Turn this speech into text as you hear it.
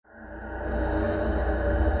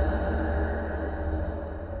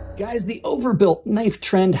Guys, the overbuilt knife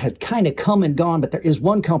trend has kind of come and gone, but there is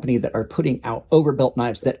one company that are putting out overbuilt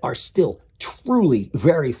knives that are still truly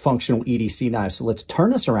very functional EDC knives. So let's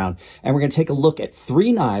turn this around and we're going to take a look at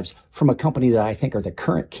 3 knives from a company that I think are the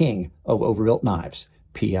current king of overbuilt knives,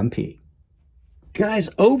 PMP.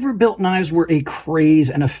 Guys, overbuilt knives were a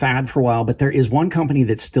craze and a fad for a while, but there is one company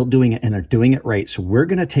that's still doing it and they're doing it right. So we're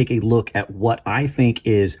going to take a look at what I think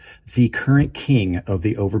is the current king of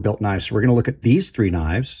the overbuilt knives. So we're going to look at these 3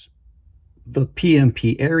 knives: the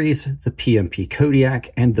PMP Aries, the PMP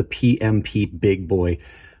Kodiak, and the PMP Big Boy.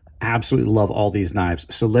 Absolutely love all these knives.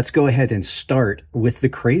 So let's go ahead and start with the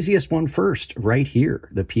craziest one first, right here,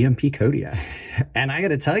 the PMP Kodiak. And I got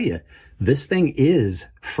to tell you, this thing is,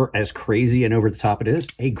 for as crazy and over the top it is,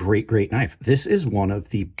 a great, great knife. This is one of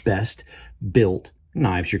the best built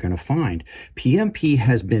knives you're going to find. PMP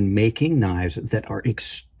has been making knives that are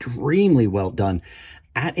extremely well done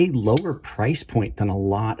at a lower price point than a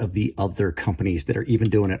lot of the other companies that are even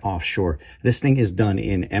doing it offshore. This thing is done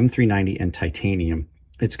in M390 and titanium.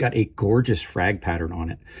 It's got a gorgeous frag pattern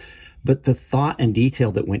on it. But the thought and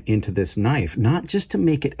detail that went into this knife, not just to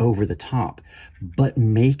make it over the top, but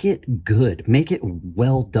make it good, make it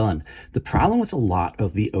well done. The problem with a lot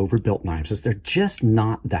of the overbuilt knives is they're just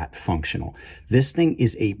not that functional. This thing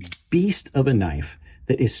is a beast of a knife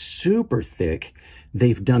that is super thick.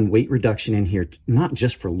 They've done weight reduction in here, not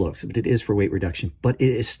just for looks, but it is for weight reduction, but it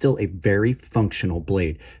is still a very functional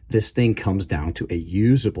blade. This thing comes down to a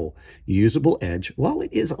usable edge. While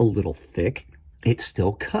it is a little thick, it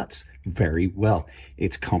still cuts very well.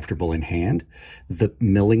 It's comfortable in hand. The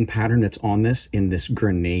milling pattern that's on this, in this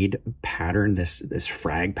grenade pattern, this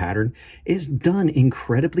frag pattern, is done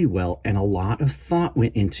incredibly well. And a lot of thought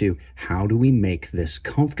went into how do we make this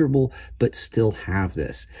comfortable, but still have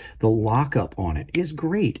this. The lockup on it is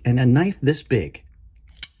great. And a knife this big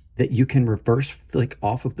that you can reverse flick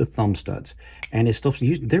off of the thumb studs and is still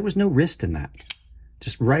used. There was no wrist in that.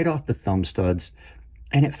 Just right off the thumb studs.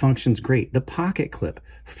 And it functions great. The pocket clip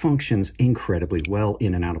functions incredibly well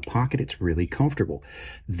in and out of pocket. It's really comfortable.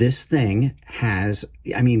 This thing has,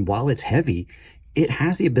 I mean, while it's heavy, it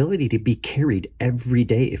has the ability to be carried every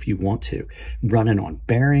day if you want to, running on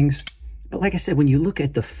bearings. But like I said, when you look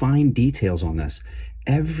at the fine details on this,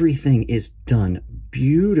 everything is done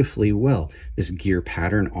beautifully well. This gear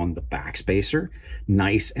pattern on the back spacer,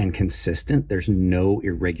 nice and consistent. There's no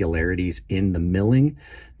irregularities in the milling.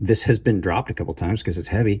 This has been dropped a couple times because it's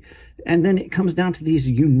heavy. And then it comes down to these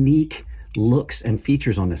unique looks and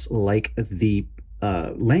features on this, like the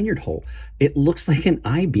lanyard hole. It looks like an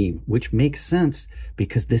I-beam, which makes sense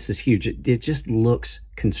because this is huge. It just looks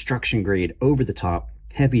construction grade, over the top,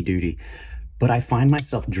 heavy duty. But I find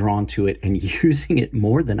myself drawn to it and using it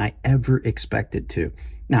more than I ever expected to.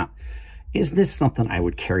 Now, is this something I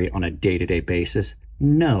would carry on a day-to-day basis?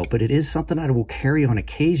 No, but it is something I will carry on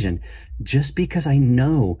occasion just because I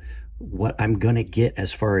know what I'm going to get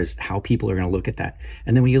as far as how people are going to look at that.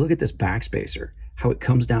 And then when you look at this back spacer, how it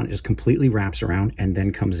comes down, it just completely wraps around and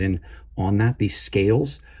then comes in on that. These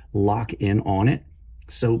scales lock in on it.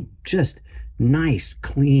 So just nice,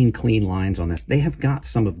 clean lines on this. They have got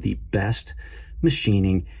some of the best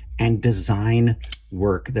machining and design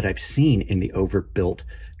work that I've seen in the overbuilt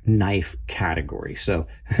knife category. So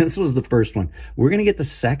this was the first one. We're going to get the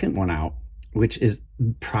second one out, which is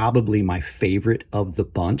probably my favorite of the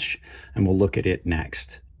bunch, and we'll look at it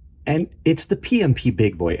next. And it's the PMP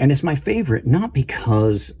Big Boy, and it's my favorite, not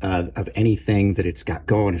because of anything that it's got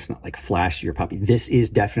going. It's not like flashy or poppy. This is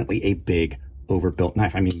definitely a big overbuilt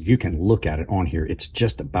knife. I mean, you can look at it on here. It's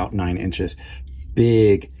just about 9 inches.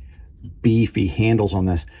 Big, beefy handles on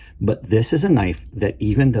this. But this is a knife that,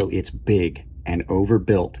 even though it's big and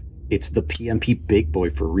overbuilt, it's the PMP Big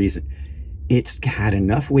Boy for a reason. It's had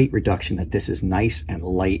enough weight reduction that this is nice and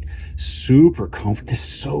light, super comfortable. It's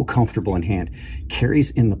so comfortable in hand.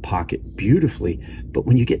 Carries in the pocket beautifully. But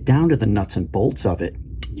when you get down to the nuts and bolts of it,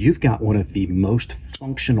 you've got one of the most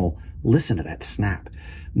functional, listen to that snap,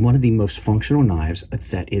 one of the most functional knives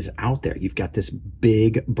that is out there. You've got this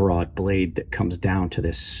big, broad blade that comes down to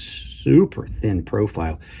this super thin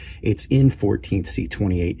profile. It's in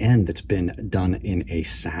 14C28N that's been done in a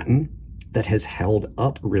satin that has held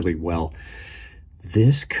up really well.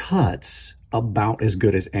 This cuts about as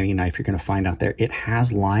good as any knife you're going to find out there. It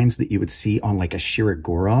has lines that you would see on like a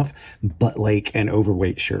Shirogorov, but like an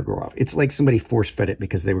overweight Shirogorov. It's like somebody force-fed it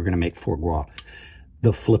because they were going to make foie gras.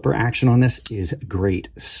 The flipper action on this is great.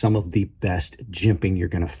 Some of the best jimping you're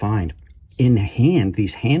going to find. In hand,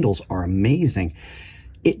 these handles are amazing.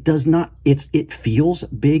 It does not, it feels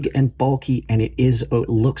big and bulky, and it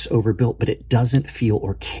looks overbuilt, but it doesn't feel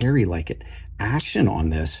or carry like it. Action on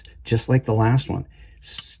this, just like the last one,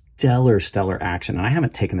 stellar action. And I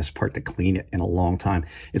haven't taken this apart to clean it in a long time.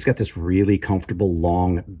 It's got this really comfortable,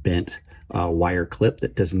 long, bent wire clip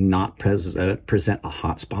that does not present a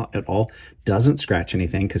hot spot at all. Doesn't scratch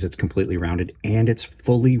anything because it's completely rounded, and it's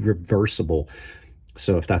fully reversible.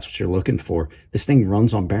 So if that's what you're looking for, this thing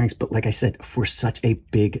runs on bearings. But like I said, for such a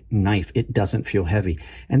big knife, it doesn't feel heavy.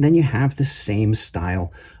 And then you have the same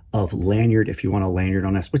style of lanyard if you want a lanyard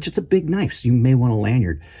on this, which it's a big knife, so you may want a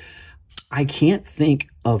lanyard. I can't think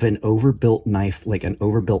of an overbuilt knife, like an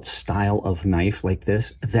overbuilt style of knife like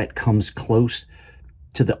this, that comes close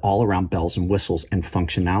to the all-around bells and whistles and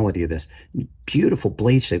functionality of this. Beautiful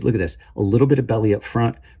blade shape. Look at this. A little bit of belly up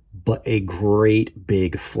front, but a great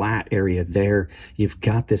big flat area there. You've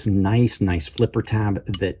got this nice flipper tab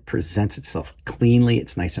that presents itself cleanly.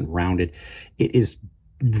 It's nice and rounded. It is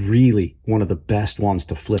really one of the best ones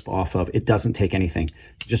to flip off of. It doesn't take anything.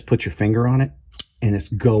 Just put your finger on it and it's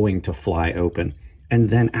going to fly open. And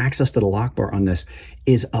then access to the lock bar on this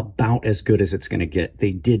is about as good as it's going to get.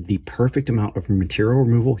 They did the perfect amount of material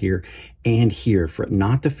removal here and here for it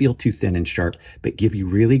not to feel too thin and sharp, but give you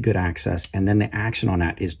really good access. And then the action on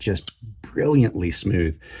that is just brilliantly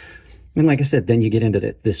smooth. And like I said, then you get into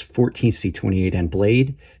this 14C28N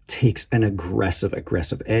blade, takes an aggressive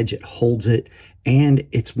edge. It holds it, and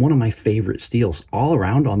it's one of my favorite steels all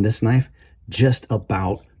around on this knife. Just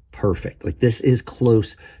about perfect. Like, this is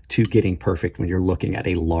close to getting perfect when you're looking at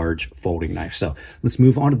a large folding knife. So let's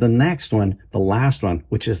move on to the next one, the last one,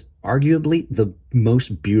 which is arguably the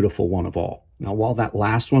most beautiful one of all. Now, while that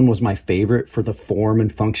last one was my favorite for the form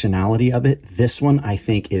and functionality of it, this one I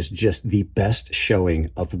think is just the best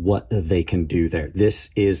showing of what they can do there.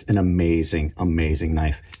 This is an amazing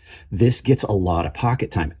knife. This gets a lot of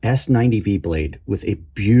pocket time. S90V blade with a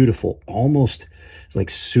beautiful, almost like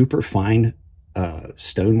super fine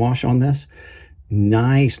stonewash on this.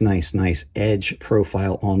 Nice edge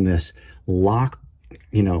profile on this. Lock,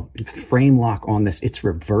 frame lock on this. It's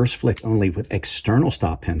reverse flick only with external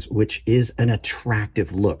stop pins, which is an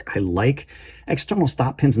attractive look. I like external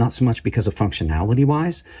stop pins, not so much because of functionality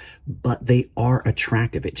wise, but they are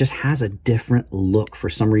attractive. It just has a different look for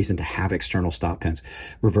some reason to have external stop pins.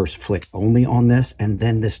 Reverse flick only on this, and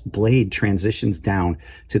then this blade transitions down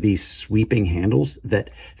to these sweeping handles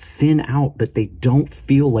that thin out, but they don't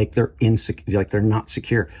feel like they're insecure, like they're not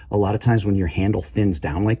secure. A lot of times when your handle thins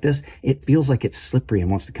down like this, it feels like it's slippery and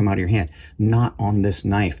wants to come out of your hand. Not on this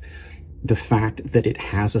knife. The fact that it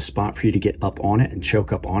has a spot for you to get up on it and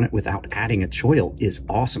choke up on it without adding a choil is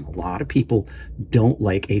awesome. A lot of people don't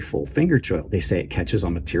like a full finger choil. They say it catches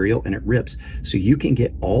on material and it rips. So you can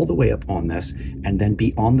get all the way up on this and then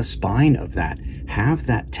be on the spine of that. Have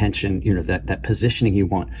that tension, that positioning you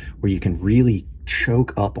want, where you can really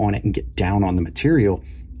choke up on it and get down on the material,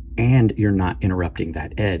 and you're not interrupting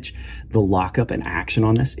that edge. The lockup and action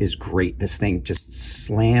on this is great. This thing just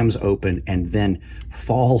slams open and then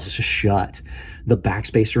falls shut. The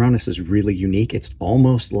backspace around this is really unique. It's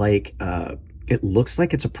almost like, it looks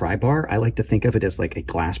like it's a pry bar. I like to think of it as like a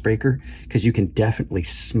glass breaker, because you can definitely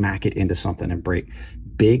smack it into something and break.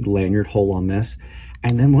 Big lanyard hole on this.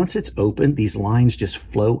 And then once it's open, these lines just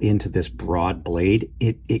flow into this broad blade.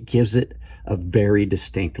 It gives it a very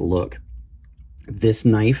distinct look. This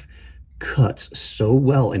knife cuts so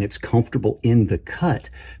well, and it's comfortable in the cut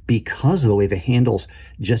because of the way the handles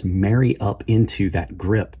just marry up into that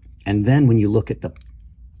grip. And then when you look at the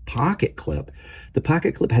pocket clip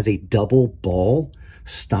has a double ball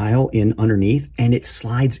style in underneath, and it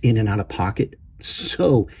slides in and out of pocket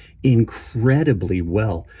so incredibly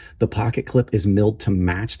well. The pocket clip is milled to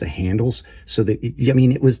match the handles, so that,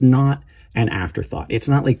 it was not an afterthought. It's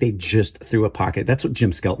not like they just threw a pocket. That's what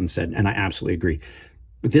Jim Skelton said, and I absolutely agree.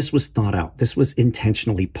 This was thought out. This was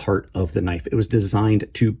intentionally part of the knife. It was designed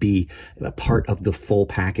to be a part of the full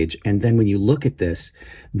package. And then when you look at this,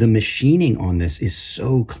 the machining on this is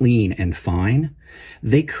so clean and fine.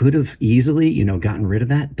 They could have easily, gotten rid of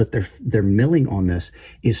that, but their milling on this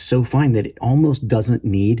is so fine that it almost doesn't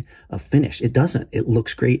need a finish. It doesn't. It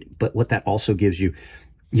looks great, but what that also gives you,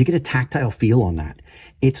 you get a tactile feel on that.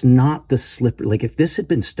 It's not the slippery, like if this had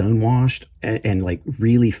been stonewashed and like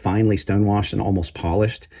really finely stonewashed and almost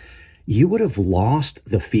polished, you would have lost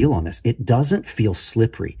the feel on this. It doesn't feel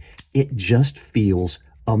slippery. It just feels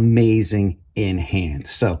amazing in hand.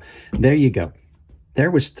 So there you go.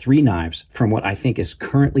 There was 3 knives from what I think is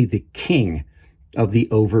currently the king of the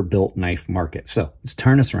overbuilt knife market. So let's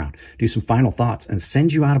turn us around, do some final thoughts, and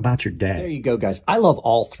send you out about your day. There you go, guys. I love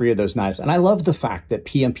all three of those knives, and I love the fact that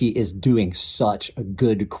PMP is doing such a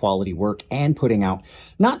good quality work and putting out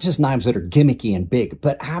not just knives that are gimmicky and big,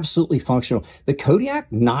 but absolutely functional. The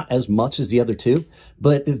Kodiak, not as much as the other two,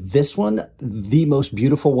 but this one, the most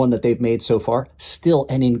beautiful one that they've made so far, still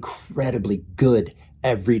an incredibly good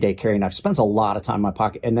everyday carry knife. Spends a lot of time in my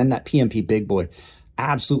pocket. And then that PMP Big Boy,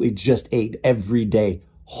 absolutely just a everyday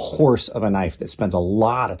horse of a knife that spends a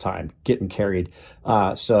lot of time getting carried.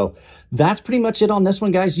 So that's pretty much it on this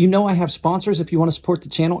one, guys. You know I have sponsors if you want to support the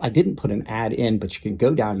channel. I didn't put an ad in, but you can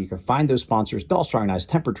go down. You can find those sponsors: Dull Strong Knives,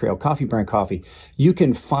 Temper Trail, Coffee Brand Coffee. You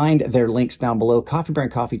can find their links down below. Coffee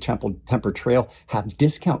Brand Coffee, Temper Trail have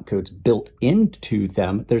discount codes built into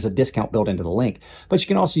them. There's a discount built into the link, but you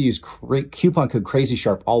can also use coupon code Crazy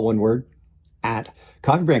Sharp, all one word, at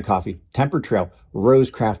Coffee Brand Coffee, Temper Trail,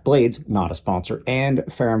 Rosecraft Blades, not a sponsor, and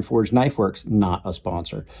Ferrum Forge Knife Works, not a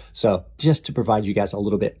sponsor. So just to provide you guys a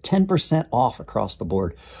little bit, 10% off across the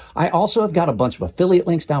board. I also have got a bunch of affiliate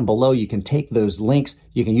links down below. You can take those links.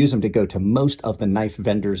 You can use them to go to most of the knife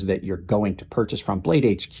vendors that you're going to purchase from: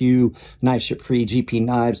 Blade HQ, Knife Ship Free, GP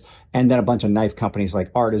Knives, and then a bunch of knife companies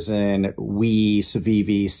like Artisan, Wee,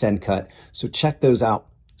 Civivi, Sencut. So check those out.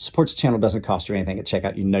 Supports the channel, doesn't cost you anything at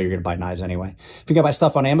checkout. You know you're going to buy knives anyway. If you're going to buy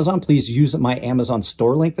stuff on Amazon, please use my Amazon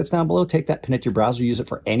store link that's down below. Take that, pin it to your browser, use it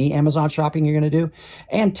for any Amazon shopping you're going to do.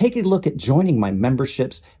 And take a look at joining my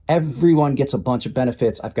memberships. Everyone gets a bunch of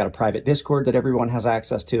benefits. I've got a private Discord that everyone has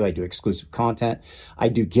access to. I do exclusive content. I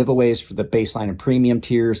do giveaways for the baseline and premium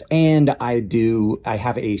tiers. And I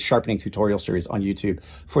have a sharpening tutorial series on YouTube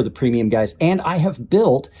for the premium guys. And I have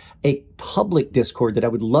built a public Discord that I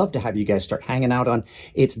would love to have you guys start hanging out on.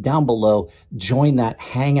 It's down below. Join that,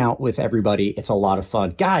 hang out with everybody. It's a lot of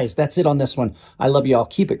fun. Guys, that's it on this one. I love you all.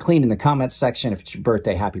 Keep it clean in the comments section. If it's your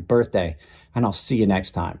birthday, happy birthday. And I'll see you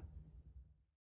next time.